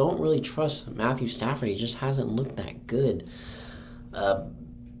 Don't really trust Matthew Stafford. He just hasn't looked that good. But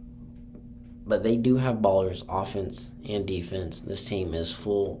they do have ballers, offense and defense. This team is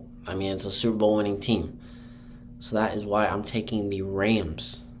full. I mean, it's a Super Bowl winning team. So that is why I'm taking the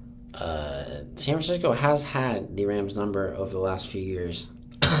Rams. San Francisco has had the Rams number over the last few years.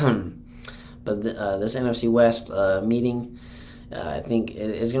 But this NFC West meeting, I think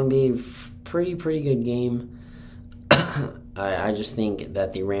it's going to be a pretty good game. I just think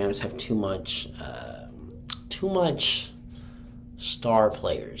that the Rams have too much star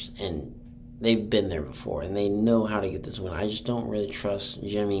players, and they've been there before, and they know how to get this win. I just don't really trust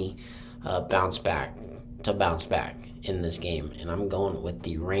Jimmy bounce back in this game, and I'm going with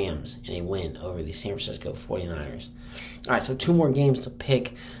the Rams in a win over the San Francisco 49ers. All right, so 2 more games to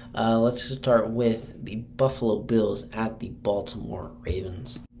pick. Let's start with the Buffalo Bills at the Baltimore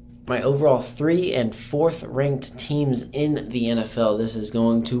Ravens. my overall 3 and 4th ranked teams in the NFL. This is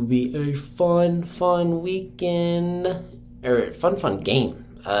going to be a fun weekend, or fun game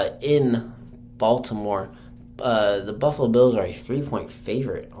in Baltimore. The Buffalo Bills are a 3-point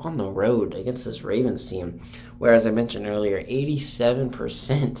favorite on the road against this Ravens team, where, as I mentioned earlier,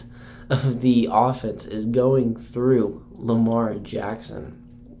 87% of the offense is going through Lamar Jackson.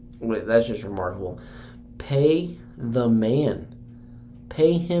 That's just remarkable. Pay the man.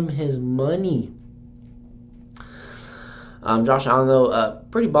 Pay him his money. Josh Allen, though,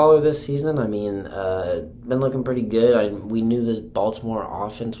 pretty baller this season. I mean, been looking pretty good. We knew this Baltimore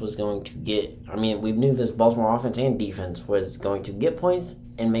offense was going to get... we knew this Baltimore offense and defense was going to get points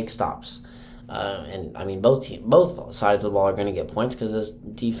and make stops. Both sides of the ball are going to get points because this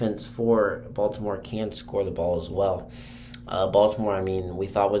defense for Baltimore can score the ball as well. Baltimore, we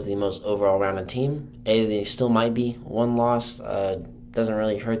thought was the most overall rounded team. They still might be. One loss doesn't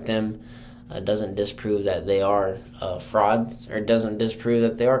really hurt them. Doesn't disprove that they are frauds, or doesn't disprove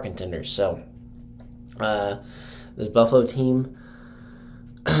that they are contenders. So, this Buffalo team,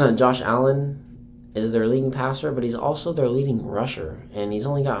 Josh Allen is their leading passer, but he's also their leading rusher, and he's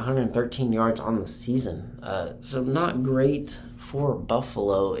only got 113 yards on the season. So not great for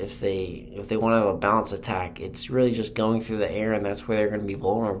Buffalo if they want to have a balanced attack. It's really just going through the air, and that's where they're going to be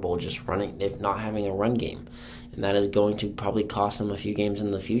vulnerable, just running, if not having a run game. And that is going to probably cost them a few games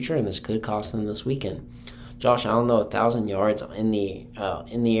in the future, and this could cost them this weekend. Josh Allen, though, 1,000 yards in the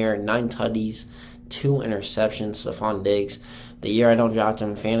air, 9 tutties, 2 interceptions. Stephon Diggs, the year I don't draft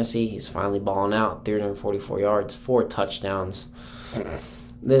him in fantasy, he's finally balling out, 344 yards, 4 touchdowns.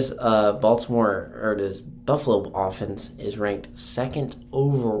 This Buffalo offense is ranked 2nd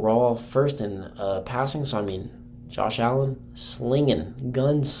overall, 1st in passing. So, Josh Allen,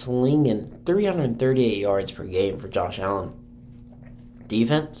 gun-slinging, 338 yards per game for Josh Allen.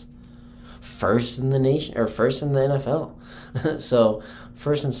 Defense, first in the nation, or first in the NFL. So,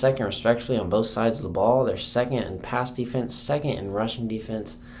 1st and 2nd, respectively, on both sides of the ball. They're 2nd in pass defense, 2nd in rushing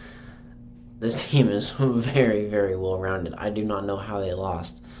defense. This team is very, very well-rounded. I do not know how they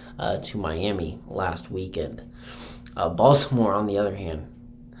lost to Miami last weekend. Baltimore, on the other hand,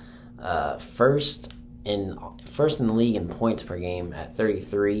 first in the league in points per game at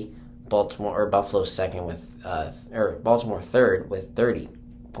 33. Buffalo second with Baltimore third with 30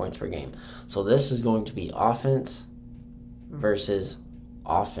 points per game. So this is going to be offense versus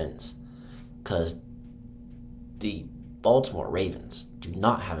offense, because the Baltimore Ravens do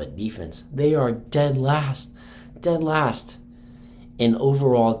not have a defense. They are dead last in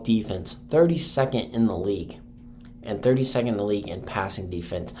overall defense, 32nd in the league, and 32nd in the league in passing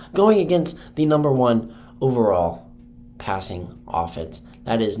defense, going against the number 1 overall passing offense.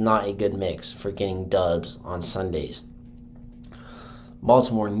 That is not a good mix for getting dubs on Sundays.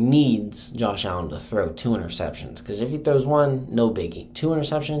 Baltimore needs Josh Allen to throw 2 interceptions, because if he throws 1, no biggie. 2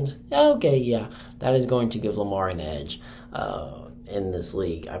 interceptions, that is going to give Lamar an edge in this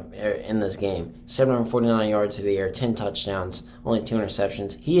league, in this game. 749 yards through the air, 10 touchdowns, only 2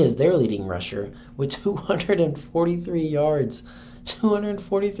 interceptions. He is their leading rusher with 243 yards.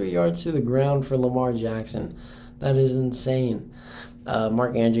 243 yards to the ground for Lamar Jackson. That is insane.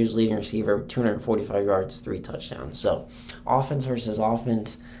 Mark Andrews, leading receiver, 245 yards, 3 touchdowns. So, offense versus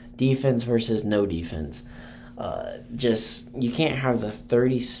offense, defense versus no defense. You can't have the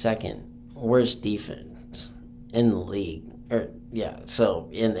 32nd worst defense in the league. And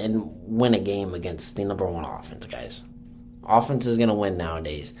win a game against the number 1 offense, guys. Offense is going to win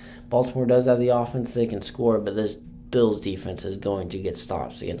nowadays. Baltimore does have the offense, they can score, but this Bills defense is going to get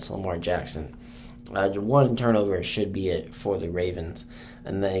stops against Lamar Jackson. 1 turnover should be it for the Ravens,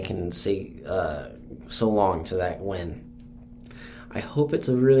 and they can say so long to that win. I hope it's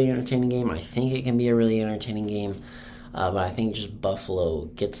a really entertaining game. I think it can be a really entertaining game, but I think just Buffalo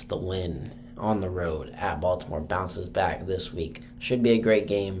gets the win on the road at Baltimore, bounces back this week. Should be a great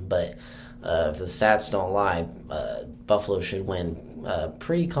game, but if the stats don't lie, Buffalo should win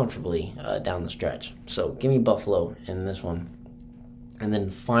pretty comfortably down the stretch. So give me Buffalo in this one. And then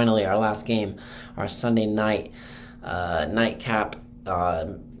finally, our last game, our Sunday night nightcap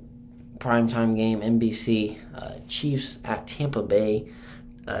primetime game, NBC, Chiefs at Tampa Bay.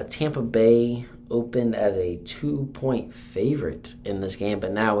 Tampa Bay opened as a 2-point favorite in this game,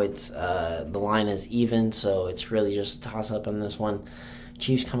 but now it's the line is even, so it's really just a toss-up in this one.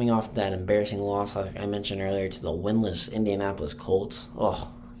 Chiefs coming off that embarrassing loss, like I mentioned earlier, to the winless Indianapolis Colts.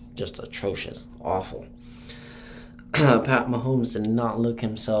 Oh, just atrocious. Awful. Pat Mahomes did not look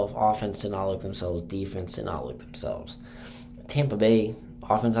himself. Offense did not look themselves. Defense did not look themselves. Tampa Bay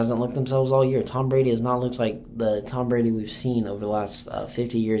Offense hasn't looked themselves all year. Tom Brady has not looked like the Tom Brady we've seen over the last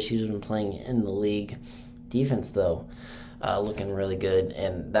 50 years he's been playing in the league. Defense, though, looking really good.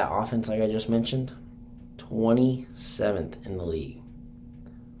 And that offense, like I just mentioned, 27th in the league.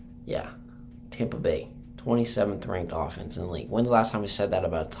 Yeah, Tampa Bay, 27th ranked offense in the league. When's the last time we said that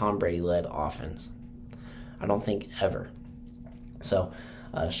about a Tom Brady-led offense? I don't think ever. So,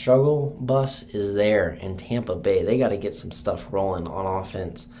 struggle bus is there in Tampa Bay. They got to get some stuff rolling on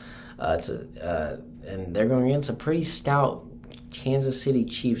offense. And they're going against a pretty stout Kansas City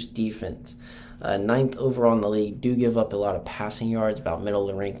Chiefs defense. 9th overall in the league, do give up a lot of passing yards, about middle of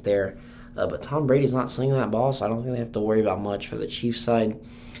the rank there. But Tom Brady's not slinging that ball, so I don't think they have to worry about much for the Chiefs side.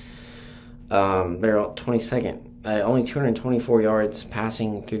 They're 22nd. Only 224 yards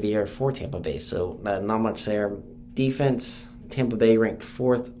passing through the air for Tampa Bay, so not much there. Defense, Tampa Bay ranked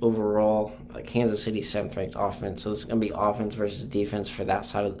 4th overall. Kansas City 7th ranked offense. So this is going to be offense versus defense for that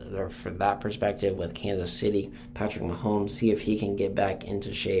side or for that perspective with Kansas City. Patrick Mahomes, see if he can get back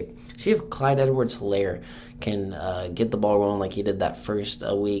into shape. See if Clyde Edwards-Helaire can get the ball rolling like he did that first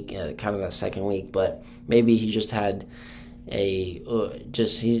week, kind of that second week. But maybe he just had he's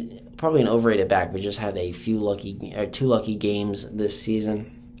probably an overrated back, but just had two lucky games this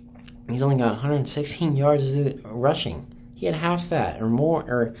season. He's only got 116 yards rushing. He had half that or more,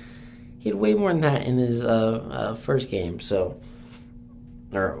 or he had way more than that in his first game.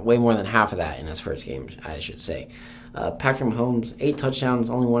 Or way more than half of that in his first game, I should say. Patrick Mahomes, 8 touchdowns,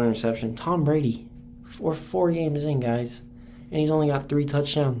 only 1 interception. Tom Brady, 4 games in, guys, and he's only got 3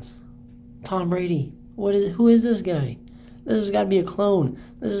 touchdowns. Tom Brady, who is this guy? This has got to be a clone.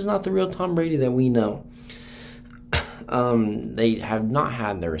 This is not the real Tom Brady that we know. They have not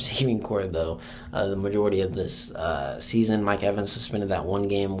had their receiving core, though, the majority of this season. Mike Evans suspended that one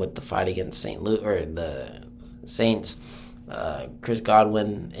game with the fight against the Saints. Chris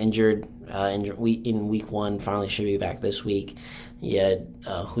Godwin injured in week 1, finally should be back this week. He had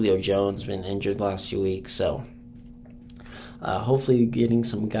Julio Jones been injured the last few weeks, so hopefully getting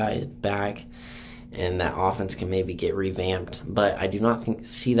some guys back and that offense can maybe get revamped. But I do not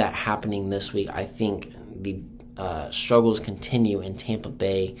see that happening this week. I think the struggles continue in Tampa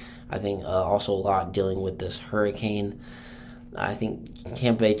Bay. I think also a lot dealing with this hurricane. I think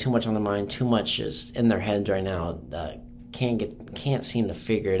Tampa Bay too much on their mind, too much just in their heads right now. Can't seem to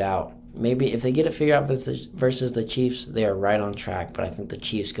figure it out. Maybe if they get it figured out versus the Chiefs, they are right on track. But I think the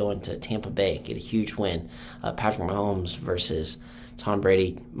Chiefs go into Tampa Bay, get a huge win. Patrick Mahomes versus Tom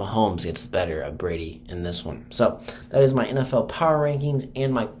Brady. Mahomes gets the better of Brady in this one. So that is my NFL power rankings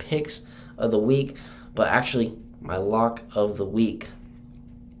and my picks of the week. But actually, my lock of the week.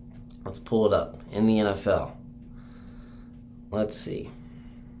 Let's pull it up in the NFL. Let's see.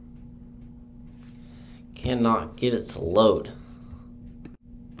 Cannot get it to load.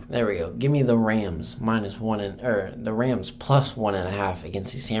 There we go. Give me the Rams the Rams plus 1.5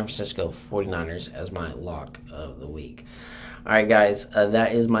 against the San Francisco 49ers as my lock of the week. All right, guys,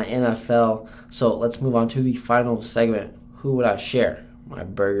 that is my NFL. So let's move on to the final segment. Who would I share my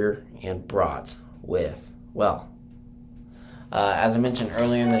burger and brats with? Well, as I mentioned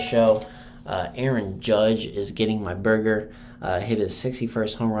earlier in the show, Aaron Judge is getting my burger. Hit his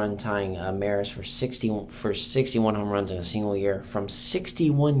 61st home run, tying Maris for 61 home runs in a single year from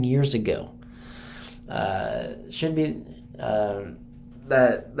 61 years ago. Should be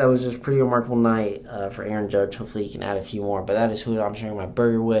that was just a pretty remarkable night for Aaron Judge. Hopefully he can add a few more. But that is who I'm sharing my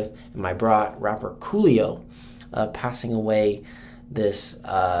burger with. And my brat, rapper Coolio, passing away this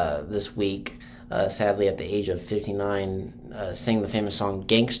week. Sadly, at the age of 59, sang the famous song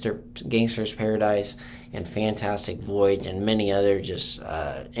Gangster's Paradise and Fantastic Voyage and many other just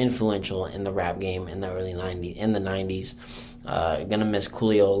influential in the rap game in the early 90s. Gonna miss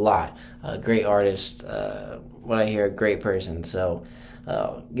Coolio a lot. Great artist, what I hear, a great person. So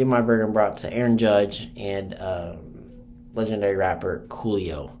give my burger and brat to Aaron Judge and legendary rapper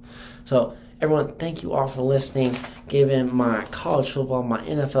Coolio. So everyone, thank you all for listening. Given my college football, my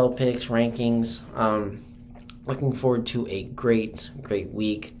NFL picks, rankings. Looking forward to a great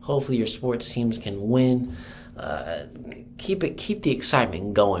week. Hopefully your sports teams can win. Keep the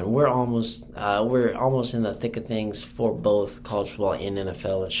excitement going. We're almost in the thick of things for both college football and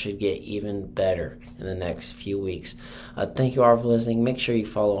NFL. It should get even better in the next few weeks. Thank you all for listening. Make sure you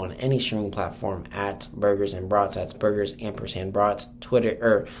follow on any streaming platform at Burgers and Brats. That's Burgers & Brats. Twitter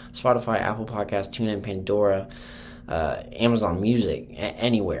or Spotify, Apple Podcasts, TuneIn, Pandora, Amazon Music,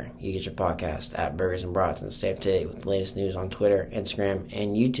 anywhere you get your podcast at Burgers and Brats, and stay up to date with the latest news on Twitter, Instagram,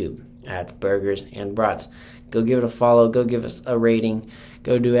 and YouTube. at Burgers and Brats. Go give it a follow. Go give us a rating.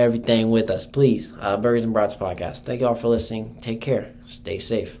 Go do everything with us, please. Burgers and Brats podcast. Thank you all for listening. Take care. Stay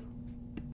safe.